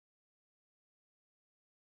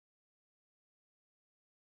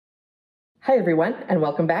Hi everyone, and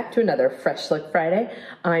welcome back to another Fresh Look Friday.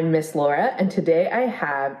 I'm Miss Lora, and today I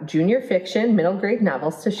have junior fiction, middle grade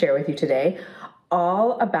novels to share with you today,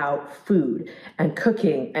 all about food and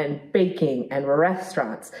cooking and baking and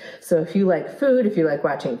restaurants. So if you like food, if you like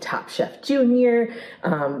watching Top Chef Junior,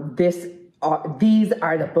 these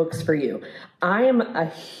are the books for you. I am a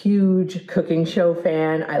huge cooking show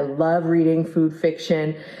fan. I love reading food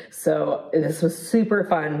fiction, so this was super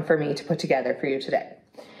fun for me to put together for you today.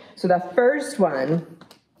 So the first one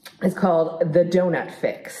is called The Doughnut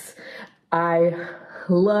Fix. I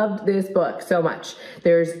loved this book so much.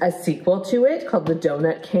 There's a sequel to it called The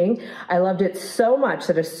Doughnut King. I loved it so much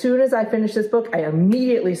that as soon as I finished this book, I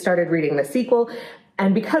immediately started reading the sequel.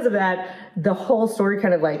 And because of that, the whole story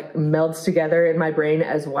kind of like melds together in my brain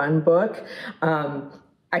as one book.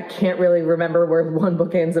 I can't really remember where one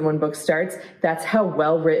book ends and one book starts. That's how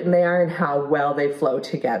well written they are and how well they flow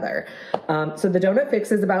together. So The Doughnut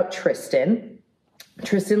Fix is about Tristan.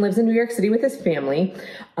 Tristan lives in New York City with his family,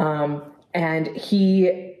 and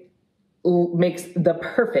he makes the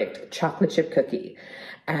perfect chocolate chip cookie.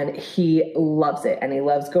 And he loves it, and he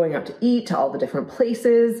loves going out to eat to all the different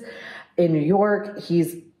places in New York.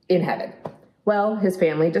 He's in heaven. Well, his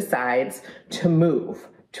family decides to move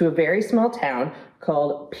to a very small town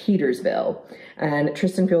called Petersville, and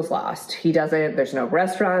Tristan feels lost. There's no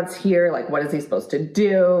restaurants here, like what is he supposed to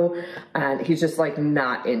do? And he's just like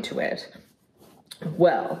not into it.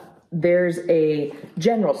 Well, there's a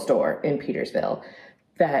general store in Petersville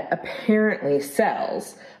that apparently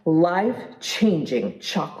sells life-changing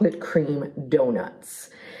chocolate cream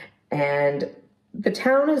donuts. And the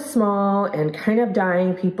town is small and kind of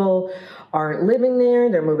dying. People aren't living there.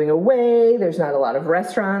 They're moving away. There's not a lot of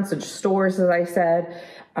restaurants and stores, as I said.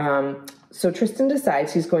 So Tristan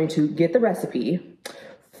decides he's going to get the recipe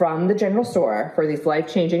from the general store for these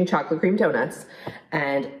life-changing chocolate cream donuts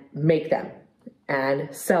and make them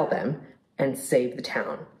and sell them and save the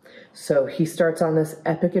town. So he starts on this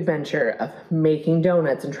epic adventure of making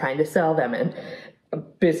donuts and trying to sell them, and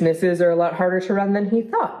businesses are a lot harder to run than he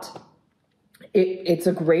thought. It's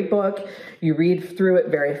a great book. You read through it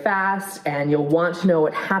very fast, and you'll want to know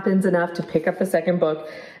what happens enough to pick up the second book.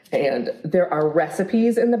 And there are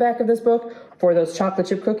recipes in the back of this book for those chocolate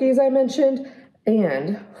chip cookies I mentioned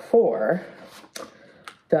and for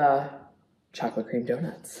the chocolate cream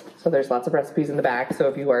donuts. So there's lots of recipes in the back. So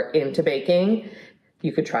if you are into baking,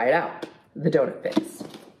 you could try it out. The Doughnut Fix.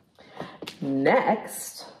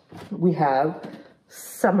 Next, we have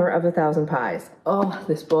Summer of a Thousand Pies. Oh,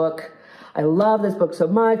 this book. I love this book so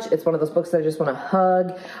much. It's one of those books that I just want to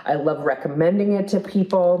hug. I love recommending it to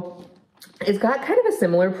people. It's got kind of a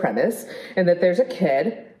similar premise in that there's a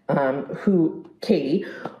kid, Katie,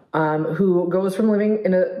 who goes from living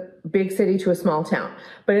in a big city to a small town.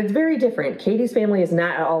 But it's very different. Katie's family is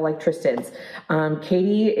not at all like Tristan's.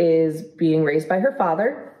 Katie is being raised by her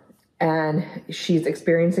father, and she's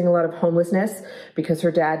experiencing a lot of homelessness because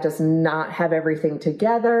her dad does not have everything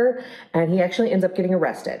together, and he actually ends up getting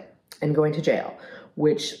arrested and going to jail,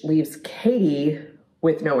 which leaves Katie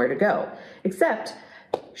with nowhere to go, except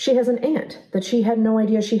she has an aunt that she had no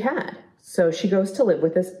idea she had. So she goes to live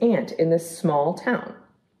with this aunt in this small town.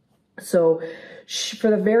 So for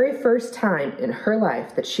the very first time in her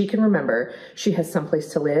life that she can remember, she has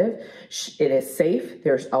someplace to live. It is safe.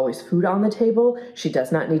 There's always food on the table. She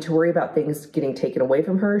does not need to worry about things getting taken away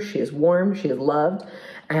from her. She is warm. She is loved.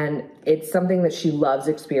 And it's something that she loves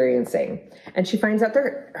experiencing. And she finds out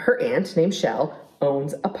that her aunt, named Shell,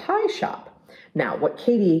 owns a pie shop. Now, what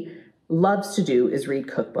Katie loves to do is read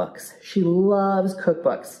cookbooks. She loves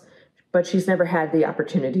cookbooks, but she's never had the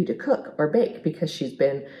opportunity to cook or bake because she's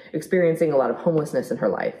been experiencing a lot of homelessness in her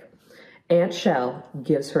life. Aunt Shell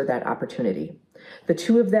gives her that opportunity. The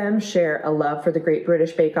two of them share a love for the Great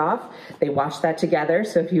British Bake Off. They watch that together,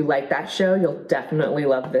 so if you like that show, you'll definitely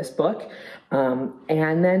love this book.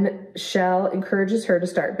 And then Shell encourages her to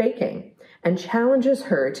start baking and challenges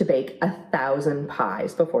her to bake 1,000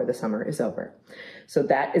 pies before the summer is over. So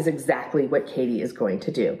that is exactly what Katie is going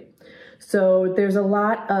to do. So there's a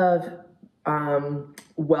lot of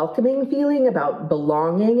welcoming feeling about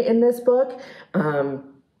belonging in this book.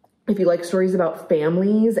 If you like stories about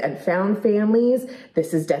families and found families,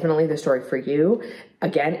 this is definitely the story for you.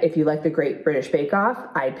 Again, if you like the Great British Bake Off,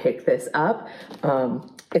 I'd pick this up.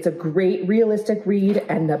 It's a great realistic read,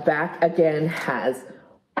 and the back again has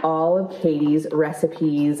all of Katie's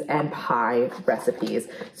recipes and pie recipes.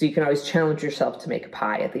 So you can always challenge yourself to make a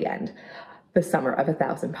pie at the end. The Summer of a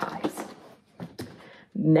Thousand Pies.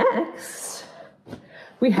 Next,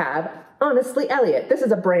 we have Honestly, Elliott. This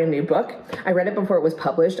is a brand new book. I read it before it was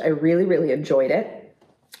published. I really, really enjoyed it.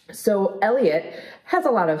 So Elliott has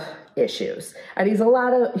a lot of issues, and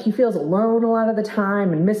he feels alone a lot of the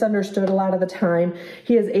time and misunderstood a lot of the time.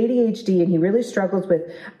 He has ADHD, and he really struggles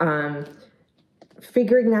with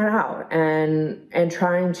figuring that out and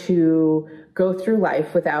trying to go through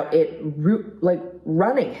life without it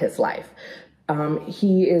running his life.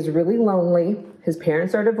 He is really lonely. His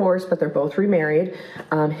parents are divorced, but they're both remarried.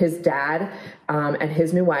 His dad and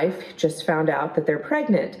his new wife just found out that they're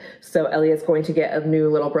pregnant. So Elliott's going to get a new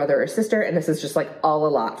little brother or sister, and this is just like all a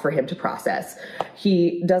lot for him to process.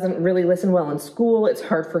 He doesn't really listen well in school. It's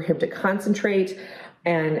hard for him to concentrate.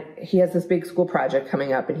 And he has this big school project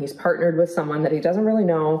coming up, and he's partnered with someone that he doesn't really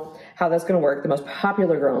know how that's going to work, the most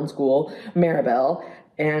popular girl in school, Maribel.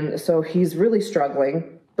 And so he's really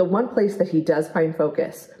struggling. The one place that he does find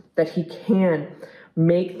focus, that he can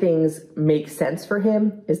make things make sense for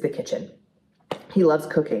him, is the kitchen. He loves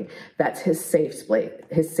cooking. That's his safe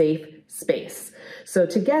space. So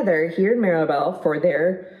together, he and Maribel, for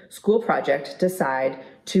their school project, decide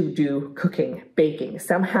to do cooking, baking,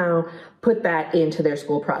 somehow put that into their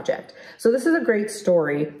school project. So this is a great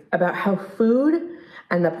story about how food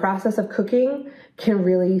and the process of cooking can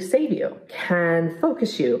really save you, can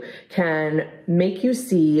focus you, can make you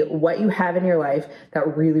see what you have in your life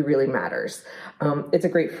that really, really matters. It's a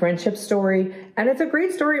great friendship story, and it's a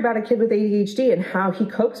great story about a kid with ADHD and how he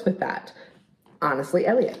copes with that. Honestly,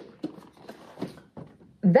 Elliott.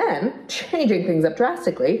 Then, changing things up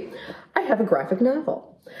drastically, I have a graphic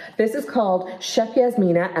novel. This is called Chef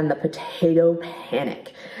Yasmina and the Potato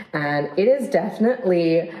Panic. And it is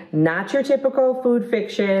definitely not your typical food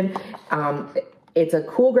fiction. It's a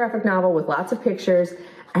cool graphic novel with lots of pictures,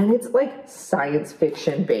 and it's like science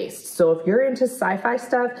fiction based. So if you're into sci-fi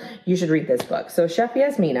stuff, you should read this book. So Chef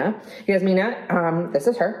Yasmina, this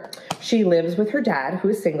is her. She lives with her dad, who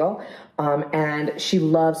is single, and she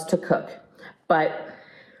loves to cook. But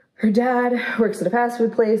her dad works at a fast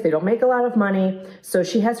food place. They don't make a lot of money. So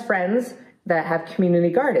she has friends that have community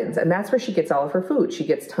gardens, and that's where she gets all of her food. She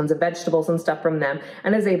gets tons of vegetables and stuff from them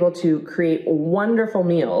and is able to create wonderful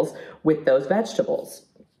meals with those vegetables.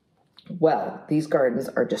 Well, these gardens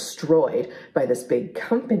are destroyed by this big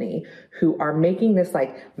company who are making this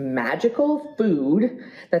like magical food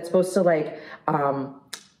that's supposed to like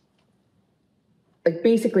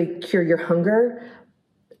basically cure your hunger,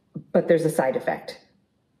 but there's a side effect.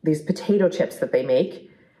 These potato chips that they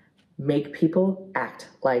make people act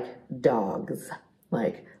like dogs,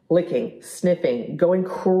 like licking, sniffing, going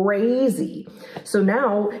crazy. So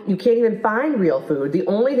now you can't even find real food. The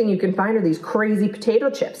only thing you can find are these crazy potato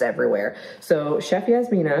chips everywhere. So Chef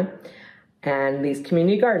Yasmina and these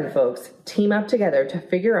community garden folks team up together to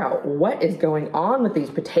figure out what is going on with these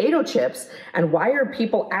potato chips and why are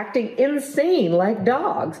people acting insane like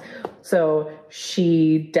dogs. So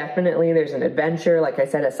there's an adventure, like I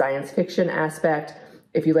said, a science fiction aspect.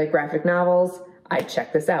 If you like graphic novels, I'd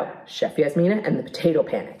check this out, Chef Yasmina and the Potato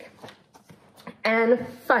Panic. And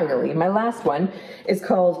finally, my last one is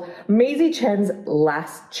called Maizy Chen's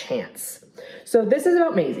Last Chance. So this is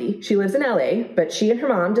about Maizy. She lives in LA, but she and her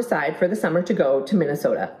mom decide for the summer to go to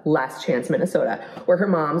Minnesota, Last Chance, Minnesota, where her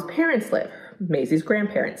mom's parents live, Maizy's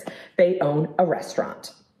grandparents. They own a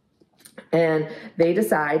restaurant. And they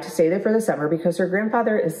decide to stay there for the summer because her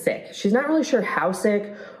grandfather is sick. She's not really sure how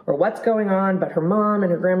sick or what's going on, but her mom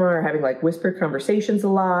and her grandma are having like whispered conversations a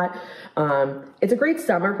lot. It's a great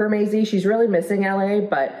summer for Maizy. She's really missing LA,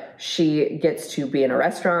 but she gets to be in a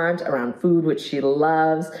restaurant around food, which she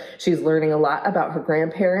loves. She's learning a lot about her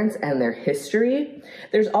grandparents and their history.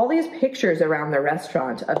 There's all these pictures around the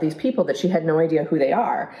restaurant of these people that she had no idea who they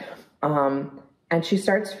are. And she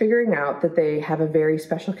starts figuring out that they have a very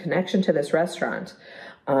special connection to this restaurant.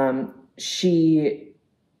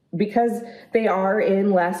 Because they are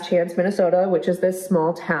in Last Chance, Minnesota, which is this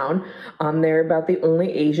small town, they're about the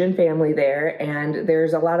only Asian family there, and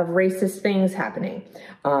there's a lot of racist things happening.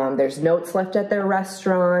 There's notes left at their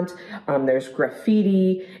restaurant, there's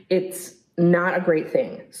graffiti. It's not a great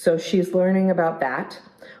thing. So she's learning about that,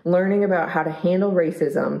 learning about how to handle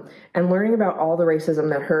racism, and learning about all the racism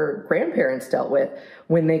that her grandparents dealt with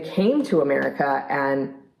when they came to America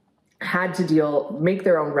and had to make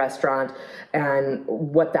their own restaurant and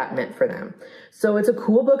what that meant for them. So it's a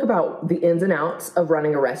cool book about the ins and outs of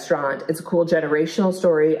running a restaurant. It's a cool generational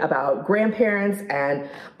story about grandparents and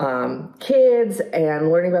kids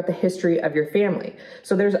and learning about the history of your family.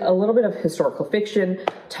 So there's a little bit of historical fiction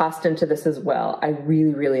tossed into this as well. I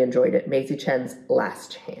really, really enjoyed it. Maizy Chen's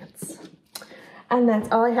Last Chance. And that's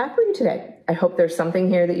all I have for you today. I hope there's something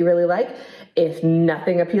here that you really like. If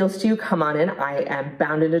nothing appeals to you, come on in. I am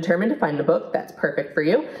bound and determined to find a book that's perfect for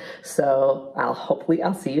you. So hopefully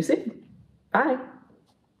I'll see you soon. Bye.